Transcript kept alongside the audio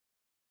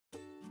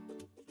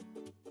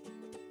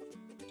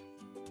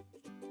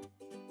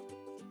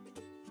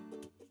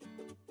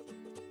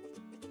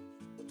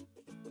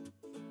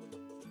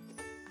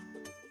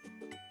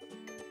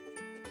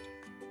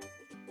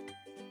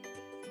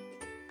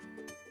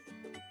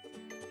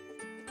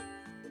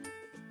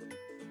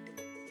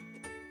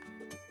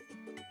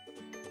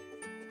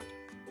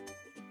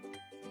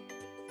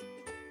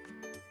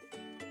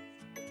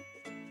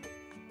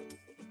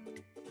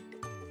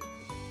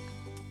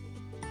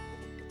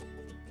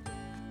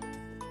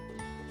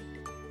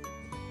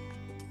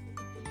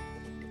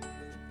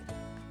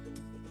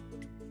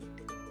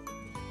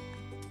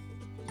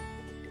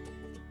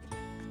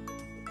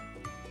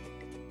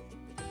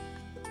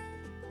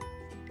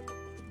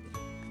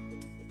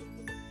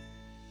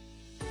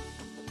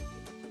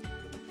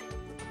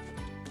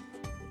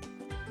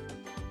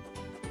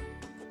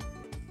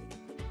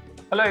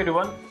Hello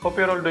everyone, hope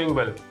you are all doing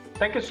well.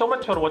 Thank you so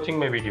much for watching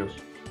my videos.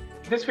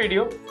 This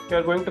video we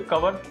are going to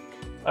cover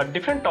a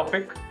different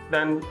topic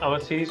than our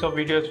series of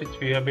videos which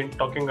we have been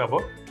talking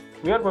about.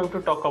 We are going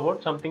to talk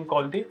about something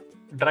called the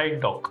dry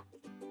dock.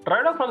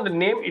 Dry dock, from the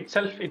name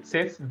itself it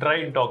says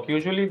dry dock.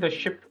 Usually the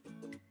ship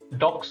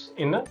docks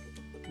in a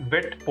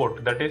wet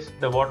port, that is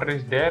the water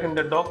is there in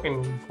the dock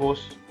and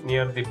goes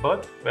near the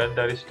berth where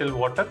there is still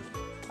water,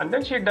 and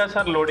then she does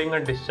her loading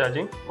and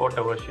discharging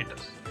whatever she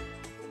does.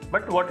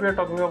 But what we are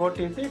talking about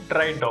is the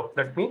dry dock.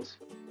 That means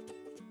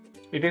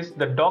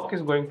the dock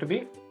is going to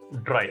be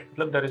dry.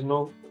 There is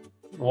no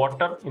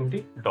water in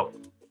the dock.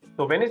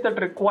 So when is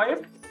that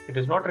required? It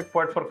is not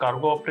required for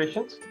cargo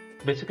operations.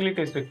 Basically, it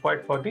is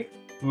required for the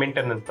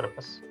maintenance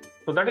purpose.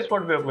 So that is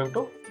what we are going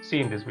to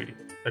see in this video.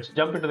 Let's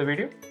jump into the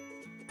video.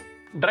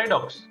 Dry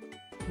docks.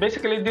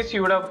 Basically, this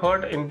you would have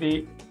heard in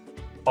the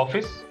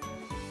office,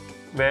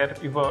 where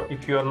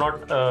if you are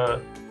not a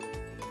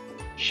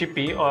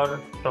shippy or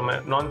from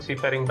a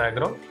non-seafaring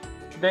background,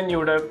 then you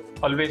would have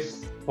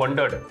always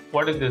wondered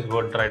what is this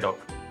word dry dock.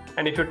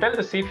 And if you tell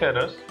the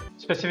seafarers,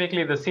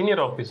 specifically the senior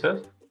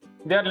officers,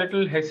 they are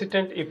little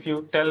hesitant if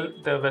you tell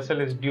the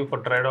vessel is due for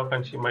dry dock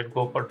and she might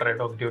go for dry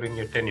dock during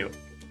your tenure.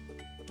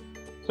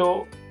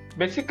 So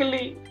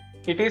basically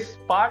it is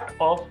part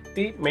of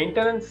the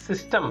maintenance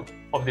system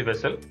of the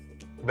vessel,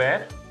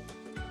 where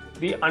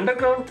the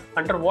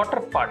underwater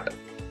part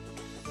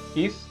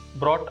is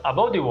brought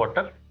above the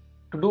water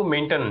to do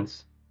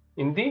maintenance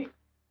in the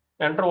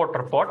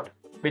underwater pot,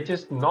 which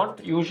is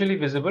not usually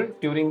visible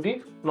during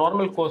the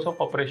normal course of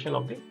operation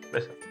of the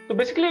vessel. So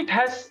basically it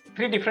has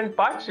three different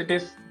parts. It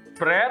is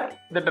prior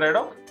the dry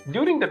dock,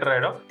 during the dry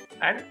dock,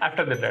 and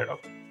after the dry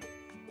dock.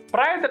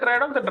 Prior the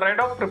dry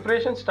dock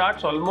preparation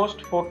starts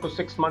almost 4 to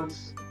 6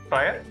 months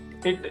prior.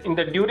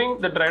 During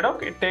the dry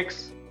dock, it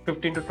takes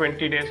 15 to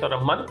 20 days or a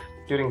month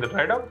during the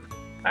dry dock,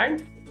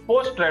 and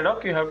post dry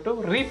dock you have to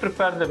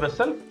re-prepare the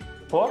vessel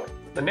for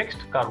the next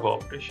cargo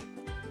operation.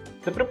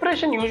 The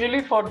preparation usually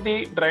for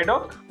the dry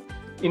dock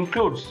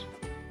includes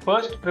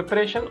first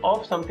preparation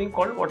of something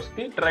called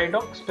the dry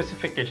dock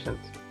specifications.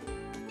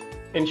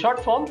 In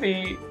short form,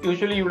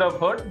 usually you would have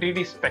heard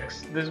DD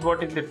specs. This is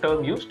what is the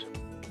term used.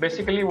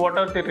 Basically, what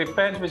are the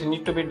repairs which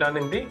need to be done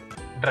in the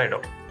dry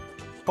dock.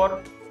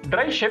 For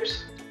dry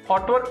ships,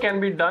 hot work can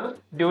be done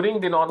during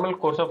the normal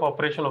course of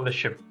operation of the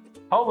ship.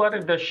 However,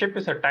 if the ship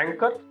is a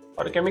tanker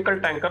or a chemical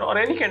tanker or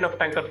any kind of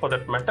tanker for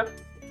that matter,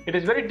 it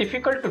is very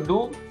difficult to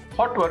do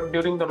hot work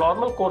during the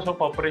normal course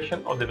of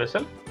operation of the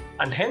vessel,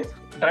 and hence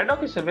dry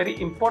dock is a very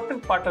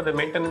important part of the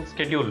maintenance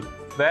schedule,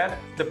 where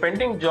the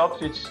pending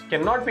jobs which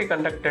cannot be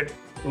conducted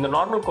in the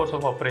normal course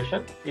of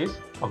operation is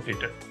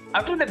completed.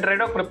 After the dry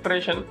dock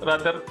preparation,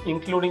 rather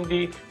including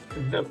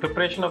the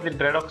preparation of the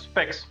dry dock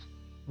specs,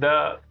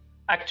 the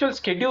actual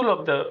schedule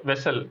of the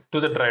vessel to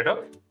the dry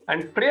dock,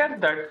 and prior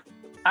that,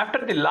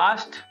 after the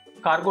last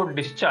cargo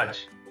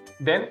discharge,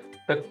 then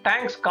the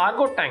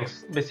cargo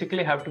tanks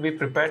basically have to be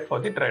prepared for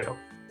the dry dock.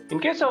 In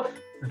case of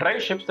dry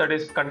ships, that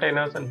is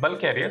containers and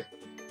bulk carriers,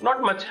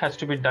 not much has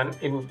to be done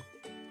in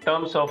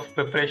terms of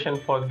preparation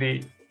for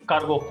the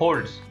cargo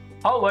holds.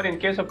 However, in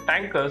case of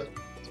tankers,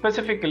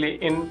 specifically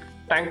in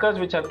tankers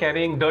which are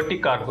carrying dirty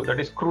cargo, that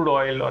is crude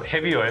oil or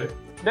heavy oil,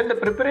 then the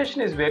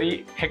preparation is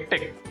very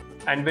hectic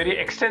and very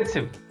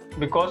extensive,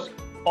 because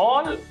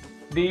all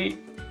the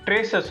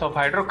traces of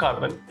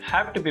hydrocarbon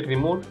have to be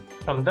removed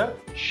from the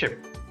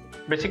ship.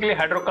 Basically,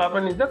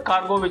 hydrocarbon is the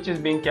cargo which is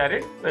being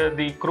carried.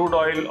 The crude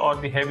oil or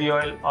the heavy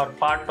oil are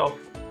part of,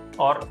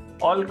 or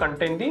all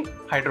contain the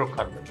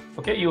hydrocarbon.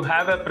 Okay, you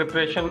have a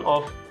preparation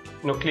of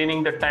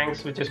cleaning the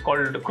tanks, which is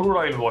called crude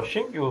oil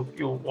washing.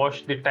 You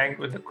wash the tank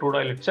with the crude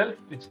oil itself,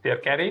 which they are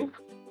carrying.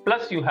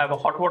 Plus, you have a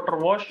hot water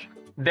wash.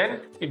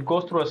 Then it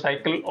goes through a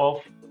cycle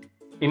of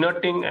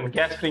inerting and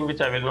gas freeing, which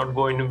I will not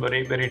go into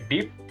very, very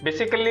deep.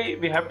 Basically,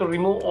 we have to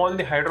remove all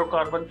the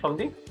hydrocarbon from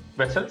the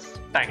vessel's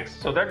tanks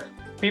so that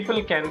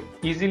people can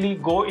easily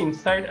go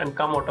inside and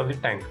come out of the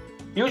tank.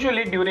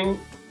 Usually during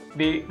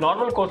the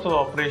normal course of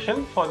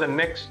operation for the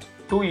next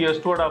 2 years,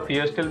 2.5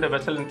 years, till the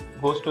vessel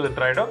goes to the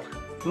dry dock,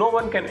 no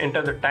one can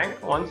enter the tank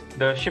once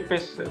the ship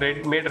is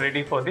made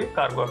ready for the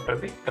cargo after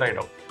the dry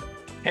dock.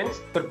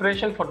 Hence,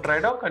 preparation for dry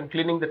dock and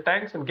cleaning the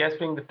tanks and gas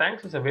freeing the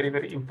tanks is a very,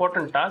 very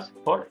important task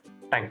for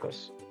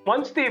tankers.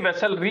 Once the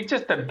vessel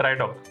reaches the dry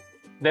dock,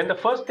 then the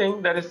first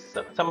thing, there is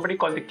somebody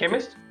called the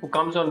chemist who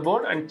comes on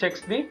board and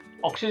checks the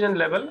oxygen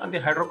level and the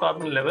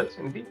hydrocarbon levels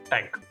in the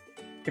tank.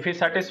 If he is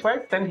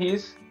satisfied, then he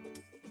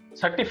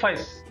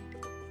certifies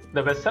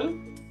the vessel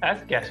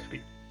as gas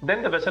free.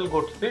 Then the vessel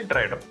goes to the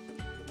dry dock.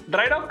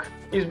 Dry dock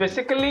is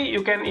basically,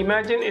 you can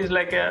imagine, is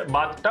like a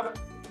bathtub,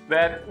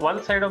 where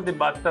one side of the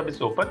bathtub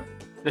is open.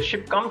 The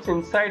ship comes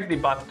inside the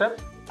bathtub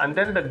and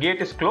then the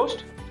gate is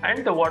closed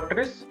and the water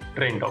is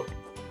drained out.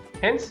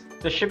 Hence,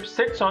 the ship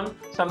sits on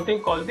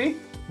something called the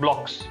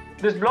blocks.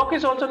 This block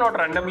is also not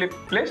randomly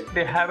placed.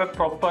 They have a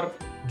proper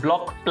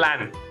block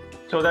plan,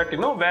 so that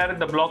where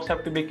the blocks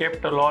have to be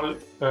kept are all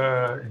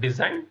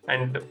designed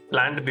and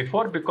planned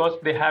before, because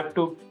they have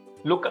to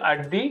look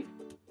at the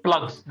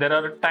plugs. There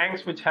are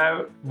tanks which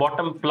have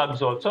bottom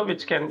plugs also,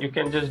 which you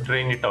can just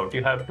drain it out.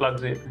 You have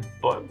plugs in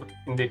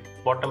the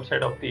bottom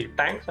side of the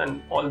tanks,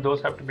 and all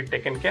those have to be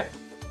taken care.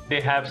 They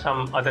have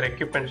some other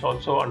equipments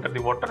also under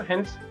the water.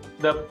 Hence,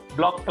 the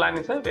block plan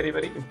is a very,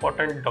 very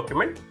important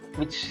document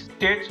which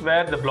states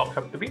where the block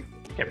have to be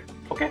kept.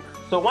 Okay.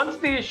 So once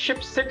the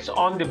ship sits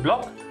on the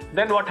block,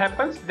 then what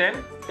happens?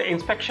 Then the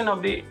inspection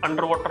of the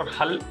underwater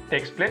hull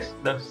takes place.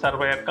 The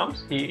surveyor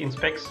comes, he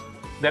inspects.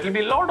 There will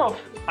be a lot of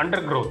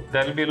undergrowth,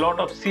 there will be a lot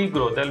of sea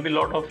growth, there will be a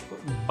lot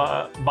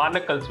of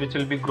barnacles which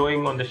will be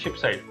growing on the ship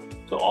side.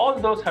 So all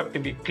those have to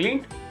be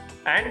cleaned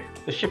and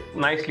the ship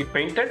nicely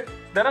painted.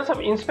 There are some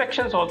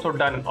inspections also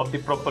done of the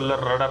propeller,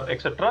 rudder,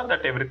 etc.,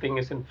 that everything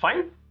is in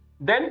fine.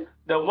 Then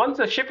once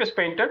the ship is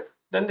painted,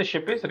 then the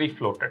ship is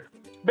refloated.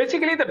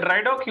 Basically, the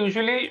dry dock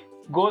usually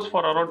goes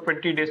for around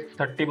 20 days,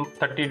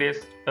 30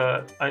 days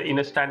in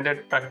a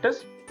standard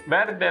practice,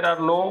 where there are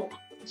no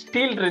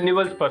steel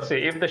renewals per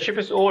se. If the ship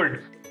is old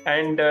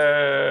and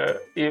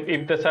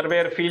if the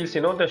surveyor feels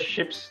the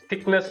ship's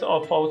thickness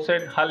of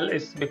outside hull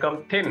is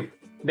become thin,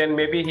 then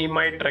maybe he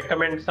might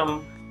recommend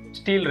some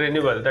steel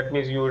renewal. That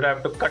means you would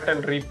have to cut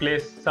and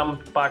replace some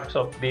parts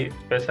of the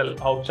vessel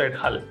outside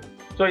hull.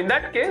 So in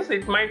that case,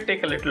 it might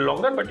take a little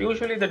longer, but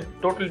usually the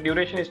total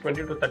duration is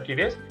 20 to 30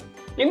 days.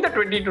 In the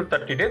 20 to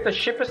 30 days, the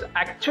ship is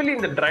actually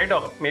in the dry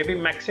dock, maybe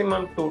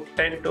maximum to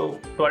 10 to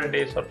 12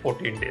 days or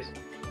 14 days.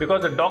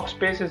 Because the dock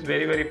space is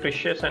very, very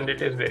precious and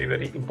it is very,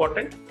 very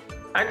important.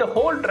 And the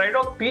whole dry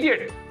dock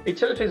period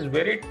itself is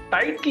very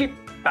tightly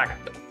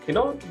packed.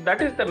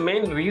 That is the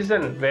main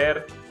reason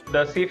where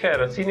the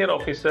seafarers, senior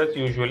officers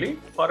usually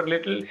are a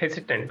little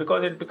hesitant,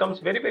 because it becomes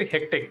very, very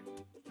hectic.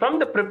 From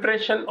the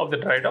preparation of the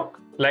dry dock,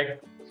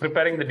 like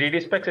preparing the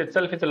DD specs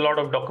itself is a lot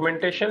of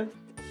documentation.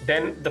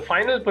 Then the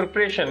final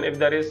preparation, if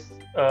there is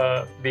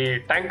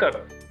the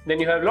tanker, then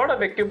you have a lot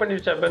of equipment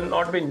which have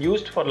not been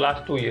used for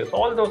last 2 years.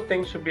 All those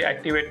things should be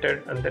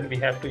activated and then we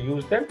have to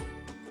use them.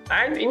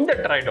 And in the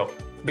dry dock,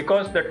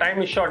 because the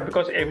time is short,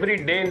 because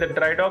every day in the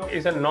dry dock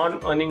is a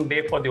non-earning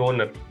day for the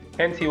owner.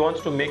 Hence, he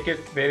wants to make it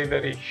very,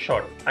 very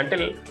short.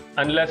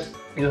 Unless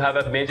you have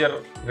a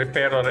major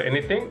repair or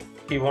anything,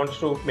 he wants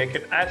to make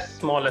it as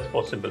small as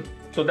possible.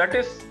 So that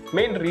is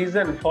main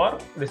reason for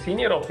the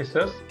senior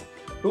officers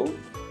to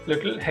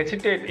little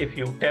hesitate if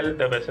you tell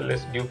the vessel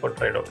is due for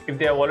dry dock, if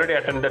they have already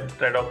attended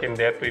dry dock in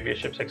their previous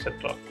ships,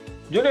 etc.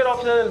 Junior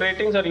officers and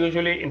ratings are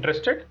usually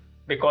interested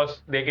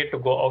because they get to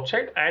go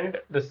outside, and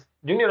the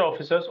junior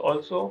officers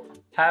also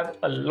have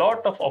a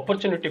lot of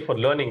opportunity for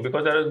learning,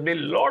 because there will be a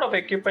lot of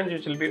equipment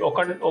which will be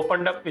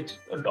opened up, which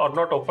are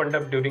not opened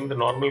up during the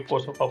normal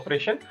course of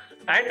operation,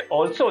 and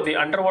also the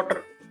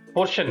underwater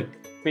portion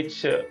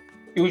which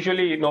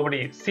usually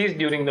nobody sees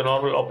during the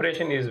normal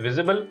operation is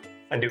visible,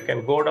 and you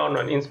can go down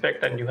and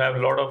inspect, and you have a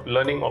lot of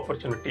learning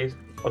opportunities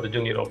for the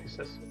junior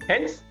officers.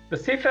 Hence, the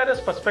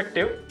seafarer's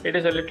perspective, it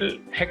is a little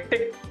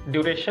hectic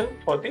duration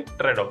for the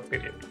dry dock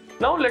period.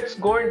 Now let's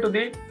go into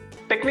the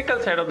technical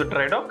side of the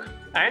dry dock,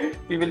 and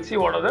we will see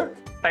what are the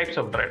types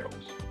of dry docks.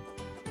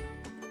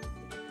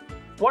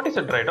 What is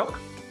a dry dock?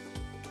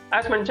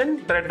 As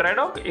mentioned, the dry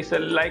dock is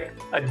like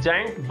a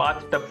giant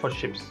bathtub for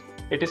ships.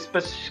 It is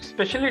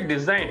specially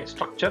designed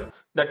structure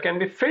that can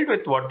be filled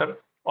with water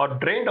or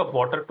drained of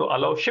water to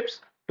allow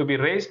ships to be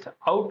raised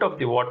out of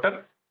the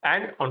water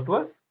and onto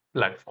a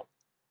platform.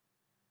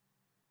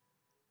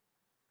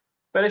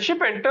 When a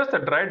ship enters the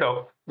dry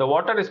dock, the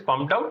water is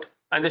pumped out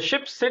and the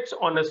ship sits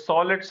on a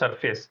solid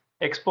surface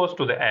exposed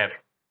to the air.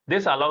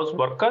 This allows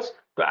workers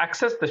to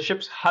access the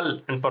ship's hull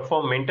and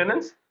perform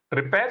maintenance,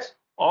 repairs,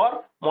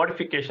 or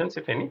modifications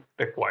if any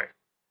required.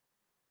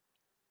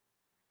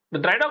 The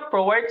dry dock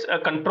provides a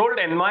controlled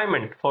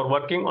environment for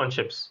working on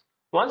ships.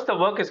 Once the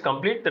work is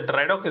complete, the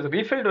dry dock is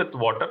refilled with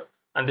water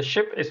and the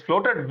ship is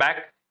floated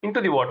back into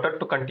the water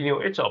to continue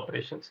its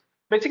operations.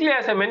 Basically,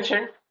 as I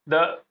mentioned,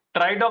 the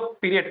dry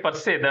dock period per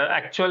se,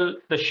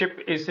 the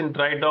ship is in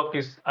dry dock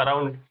is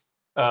around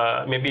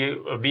maybe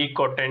a week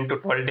or 10 to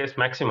 12 days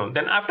maximum.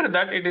 Then after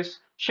that, it is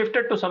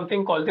shifted to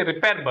something called the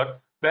repair berth,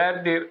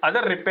 where the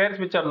other repairs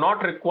which are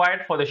not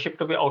required for the ship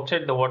to be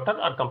outside the water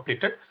are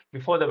completed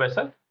before the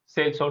vessel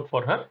sails out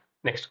for her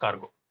next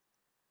cargo.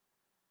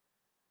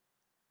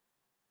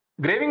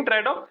 Graving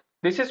dry dock.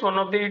 This is one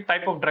of the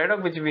type of dry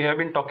dock which we have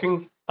been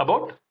talking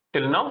about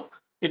till now.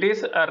 It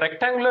is a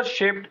rectangular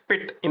shaped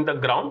pit in the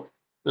ground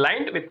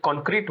lined with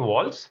concrete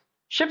walls.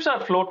 Ships are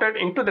floated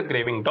into the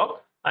graving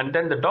dock, and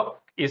then the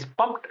dock is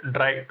pumped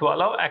dry to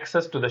allow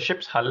access to the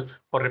ship's hull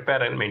for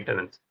repair and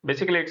maintenance.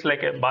 Basically, it's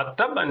like a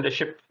bathtub and the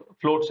ship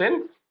floats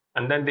in,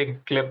 and then they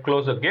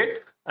close the gate,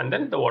 and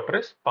then the water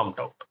is pumped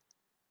out.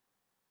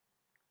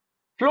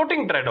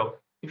 Floating dry dock.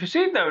 If you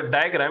see the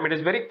diagram, it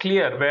is very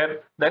clear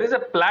where there is a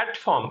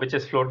platform which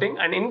is floating,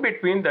 and in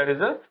between there is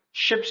a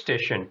ship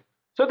station.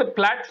 So the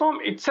platform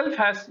itself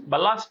has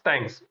ballast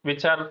tanks,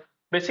 which are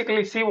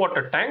basically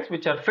seawater tanks,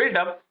 which are filled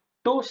up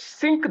to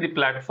sink the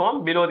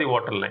platform below the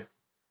waterline.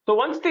 So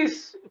once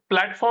this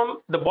platform,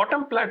 the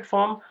bottom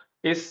platform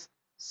is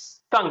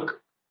sunk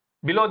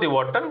below the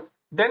water,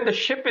 then the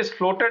ship is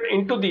floated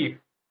into the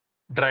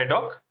dry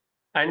dock,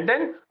 and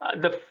then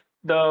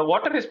the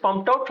water is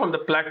pumped out from the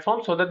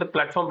platform so that the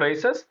platform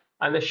rises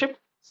and the ship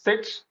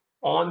sits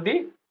on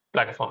the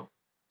platform.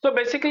 So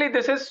basically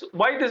this is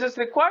why this is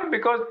required,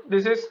 because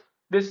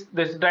this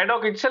dry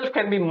dock itself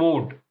can be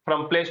moved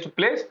from place to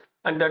place,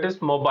 and that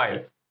is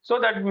mobile. So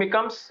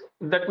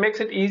that makes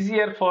it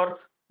easier for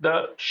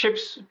the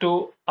ships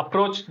to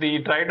approach the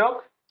dry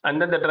dock, and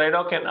then the dry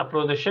dock can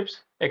approach the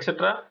ships,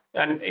 etc.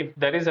 And if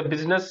there is a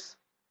business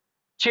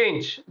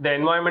change, the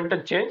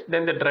environmental change,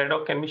 then the dry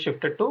dock can be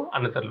shifted to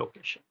another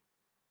location.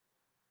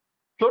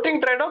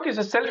 Floating dry dock is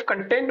a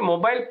self-contained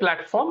mobile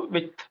platform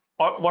with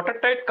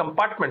watertight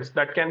compartments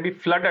that can be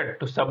flooded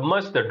to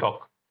submerge the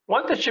dock.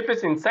 Once the ship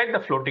is inside the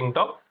floating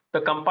dock,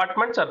 the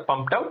compartments are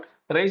pumped out,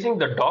 raising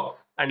the dock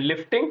and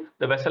lifting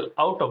the vessel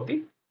out of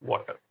the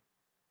water.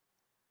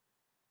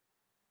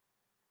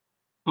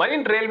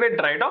 Marine railway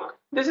dry dock.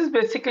 This is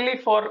basically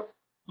for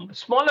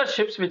smaller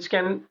ships which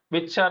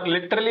are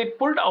literally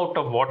pulled out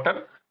of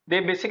water. They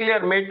basically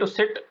are made to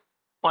sit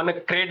on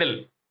a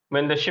cradle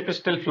when the ship is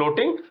still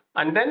floating,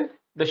 and then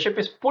the ship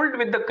is pulled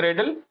with the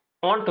cradle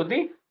onto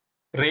the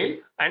rail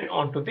and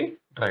onto the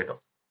dry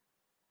dock.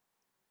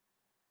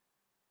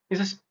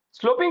 It's a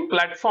sloping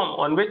platform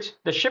on which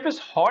the ship is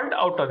hauled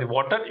out of the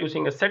water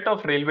using a set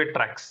of railway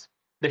tracks.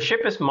 The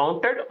ship is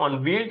mounted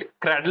on wheeled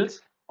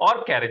cradles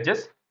or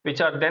carriages,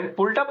 which are then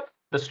pulled up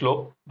the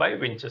slope by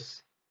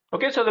winches.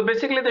 Okay, so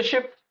basically the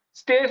ship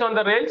stays on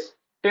the rails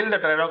till the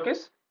dry dock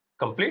is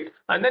complete,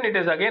 and then it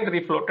is again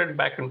refloated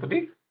back into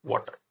the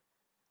water.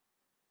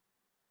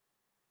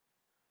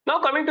 Now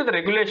coming to the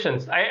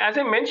regulations, as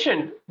I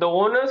mentioned, the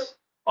owners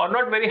are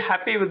not very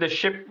happy with the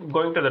ship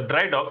going to the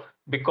dry dock,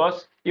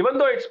 because even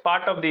though it's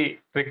part of the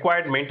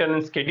required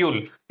maintenance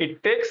schedule,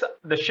 it takes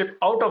the ship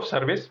out of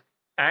service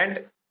and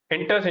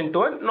enters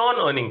into a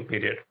non-earning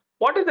period.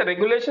 What is the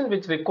regulation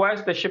which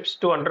requires the ships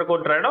to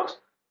undergo dry docks?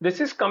 This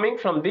is coming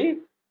from the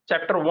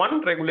Chapter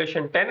 1,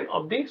 Regulation 10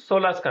 of the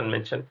SOLAS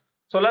Convention.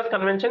 SOLAS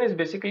Convention is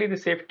basically the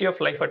Safety of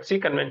Life at Sea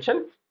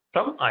Convention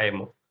from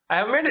IMO. I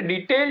have made a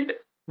detailed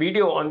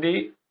video on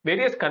the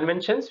various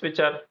conventions which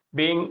are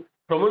being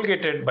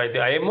promulgated by the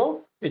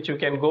IMO, which you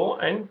can go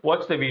and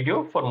watch the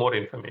video for more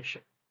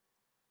information.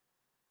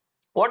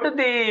 What does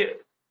the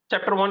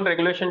Chapter 1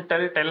 Regulation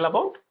tell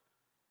about?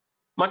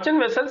 Merchant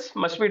vessels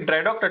must be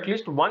dry docked at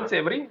least once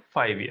every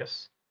 5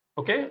 years.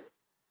 Okay,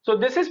 so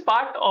this is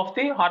part of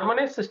the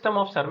harmonized system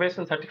of surveys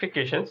and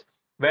certifications,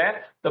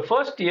 where the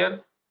first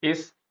year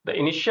is the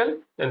initial,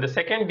 then the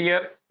second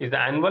year is the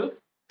annual,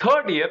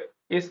 third year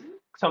is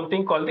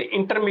something called the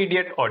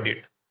intermediate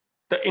audit.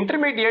 The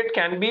intermediate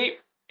can be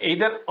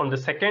either on the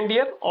second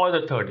year or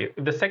the third year.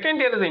 If the second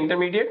year is the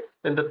intermediate,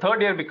 then the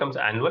third year becomes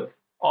annual,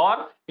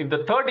 or if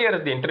the third year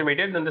is the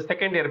intermediate, then the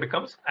second year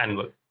becomes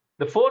annual.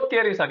 The fourth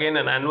year is again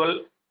an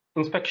annual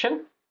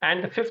inspection,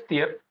 and the fifth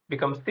year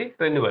becomes the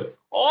renewal.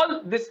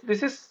 All this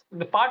is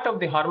the part of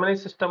the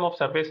harmonized system of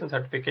surveys and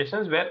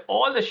certifications, where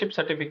all the ship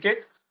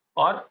certificates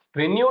are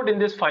renewed in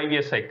this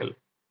 5-year cycle.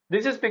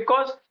 This is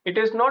because it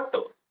is not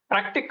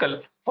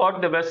practical for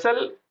the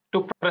vessel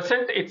to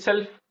present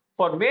itself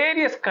for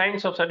various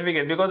kinds of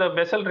certificates, because the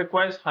vessel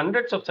requires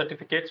hundreds of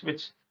certificates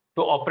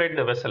to operate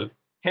the vessel.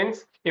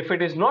 Hence, if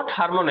it is not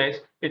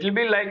harmonized, it will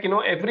be like,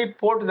 every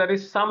port there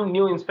is some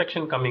new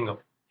inspection coming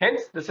up.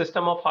 Hence, the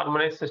system of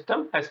harmonized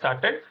system has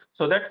started,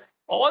 so that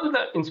all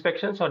the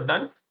inspections are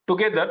done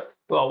together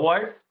to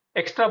avoid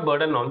extra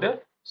burden on the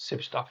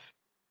ship staff.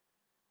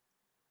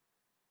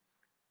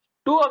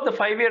 2 of the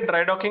 5-year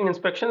dry docking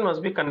inspection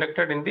must be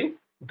conducted in the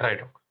dry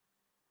dock.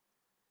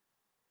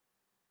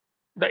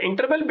 The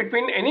interval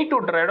between any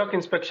 2 dry dock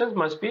inspections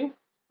must be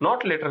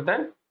not later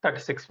than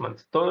 36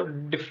 months. So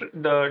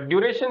the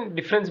duration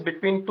difference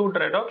between 2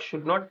 dry docks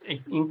should not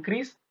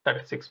increase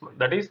 36 months,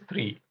 that is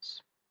 3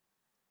 years.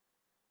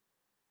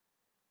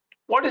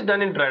 What is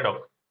done in dry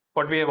dock?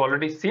 What we have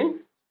already seen: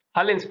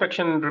 hull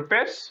inspection and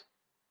repairs,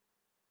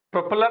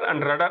 propeller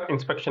and rudder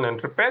inspection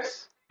and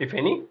repairs, if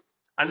any,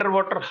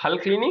 underwater hull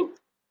cleaning,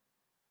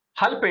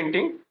 hull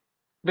painting,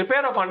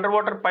 repair of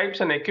underwater pipes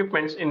and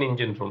equipments in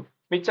engine room,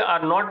 which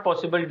are not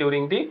possible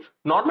during the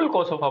normal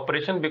course of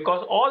operation,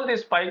 because all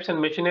these pipes and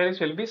machineries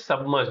will be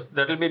submerged.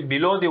 That will be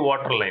below the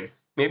water line,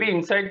 maybe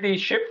inside the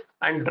ship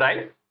and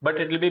dry,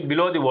 but it will be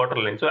below the water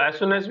line. So as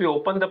soon as we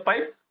open the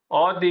pipe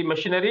or the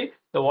machinery,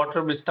 the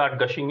water will start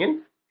gushing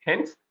in.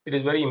 Hence, it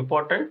is very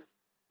important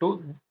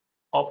to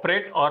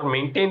operate or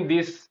maintain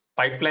these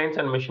pipelines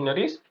and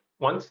machineries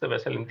once the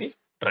vessel in the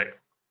dry dock.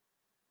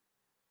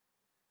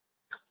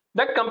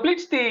 That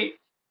completes the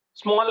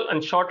small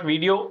and short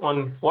video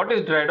on what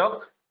is dry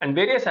dock and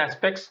various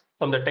aspects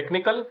from the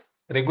technical,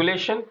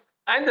 regulation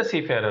and the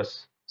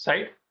seafarers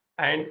side.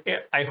 And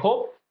I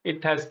hope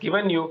it has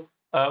given you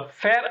a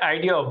fair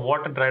idea of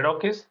what a dry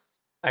dock is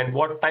and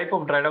what type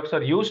of dry docks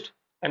are used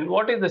and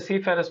what is the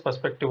seafarer's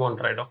perspective on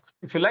dry dock.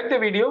 If you like the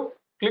video,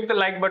 click the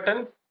like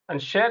button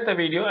and share the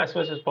video as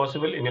much as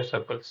possible in your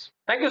circles.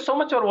 Thank you so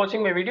much for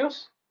watching my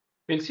videos.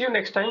 We'll see you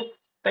next time.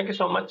 Thank you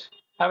so much.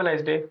 Have a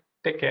nice day.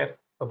 Take care.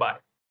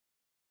 Bye-bye.